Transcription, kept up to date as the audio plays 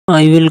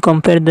I will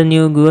compare the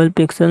new Google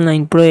Pixel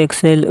 9 Pro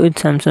XL with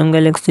Samsung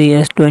Galaxy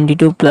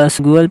S22 Plus.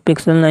 Google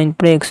Pixel 9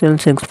 Pro XL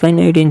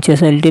 6.8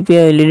 inches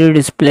LTPO LED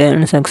display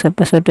and success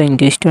ratio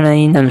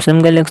 20:9.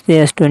 Samsung Galaxy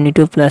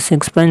S22 Plus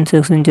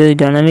 6.6 inches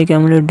dynamic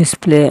AMOLED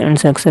display and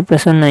success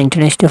ratio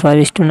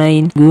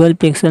 19:5:9. Google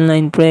Pixel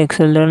 9 Pro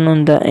XL run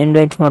on the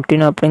Android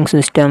 14 operating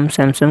system.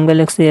 Samsung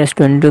Galaxy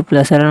S22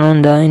 Plus run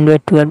on the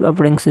Android 12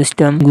 operating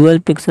system. Google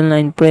Pixel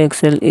 9 Pro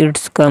XL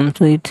it comes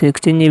with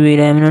 16GB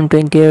RAM and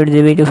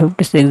 28GB to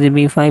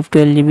 56GB,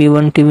 512GB,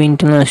 1TB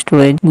internal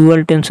storage.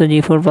 Google Tensor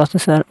G4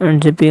 processor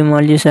and GPU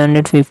Mali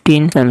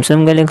 715.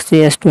 Samsung Galaxy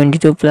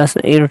S22 Plus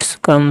it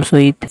comes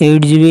with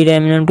 8GB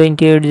RAM and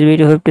 28GB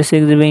to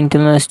 56GB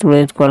internal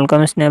storage.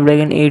 Qualcomm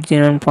Snapdragon 8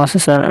 Gen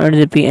processor and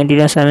GPU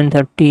Adreno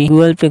 730.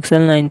 Google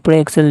Pixel 9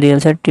 Pro XL real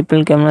set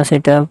triple camera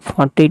setup,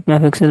 48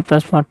 megapixel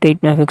plus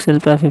 48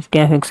 megapixel plus 50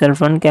 megapixel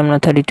front camera,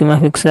 32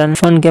 megapixel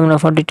front camera,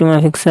 42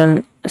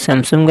 megapixel.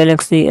 Samsung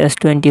Galaxy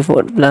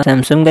S24 Plus,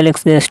 Samsung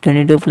Galaxy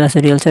S22 Plus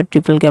real set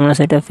triple camera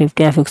setup,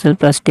 50 megapixel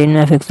plus 10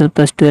 megapixel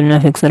plus 12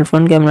 megapixel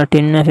front camera,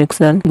 10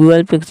 megapixel.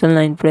 Google Pixel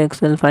 9 Pro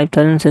XL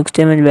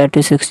 5060 mAh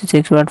battery,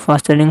 66 watt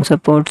fast charging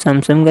support.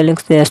 Samsung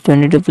Galaxy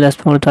S22 Plus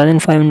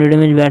 4500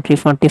 mAh battery,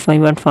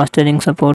 45 watt fast charging support.